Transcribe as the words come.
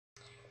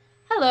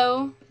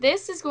Hello,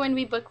 this is going to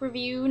be book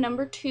review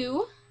number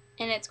 2,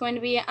 and it's going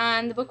to be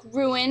on the book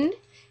Ruined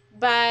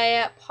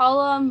by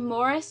Paula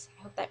Morris.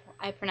 I hope that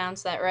I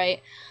pronounced that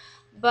right.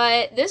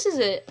 But this is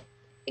an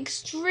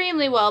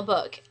extremely well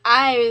book.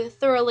 I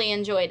thoroughly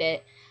enjoyed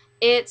it.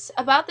 It's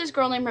about this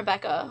girl named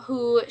Rebecca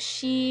who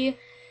she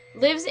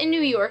lives in New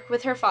York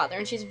with her father,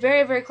 and she's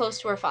very, very close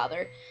to her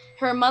father.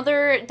 Her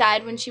mother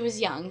died when she was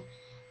young,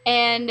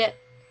 and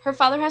her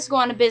father has to go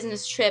on a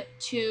business trip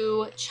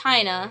to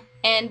China,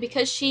 and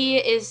because she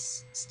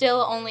is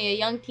still only a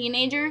young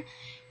teenager,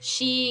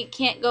 she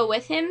can't go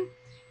with him,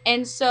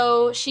 and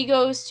so she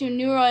goes to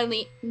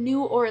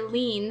New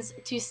Orleans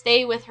to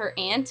stay with her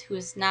aunt,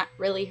 who's not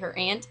really her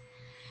aunt,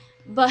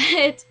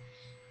 but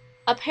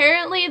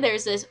apparently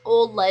there's this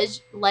old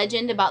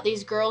legend about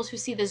these girls who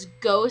see this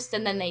ghost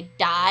and then they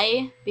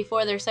die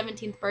before their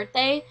 17th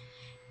birthday,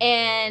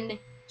 and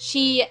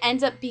she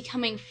ends up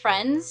becoming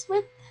friends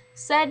with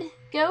said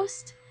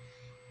ghost,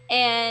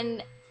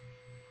 and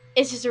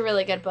it's just a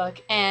really good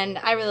book, and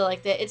I really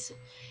liked it. It's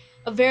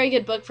a very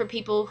good book for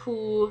people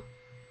who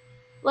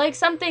like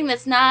something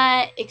that's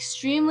not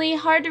extremely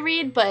hard to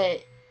read,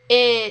 but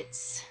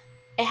it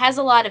has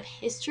a lot of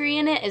history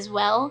in it as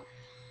well,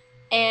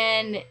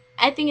 and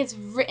I think it's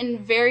written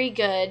very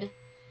good.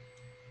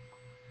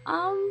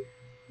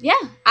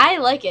 Yeah, I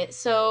like it.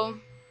 So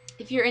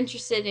if you're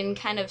interested in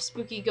kind of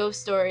spooky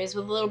ghost stories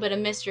with a little bit of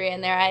mystery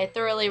in there, I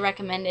thoroughly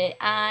recommend it.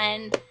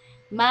 On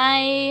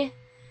my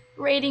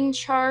rating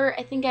chart,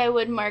 I think I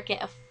would mark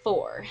it a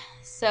 4.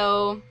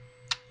 So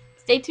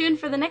stay tuned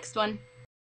for the next one.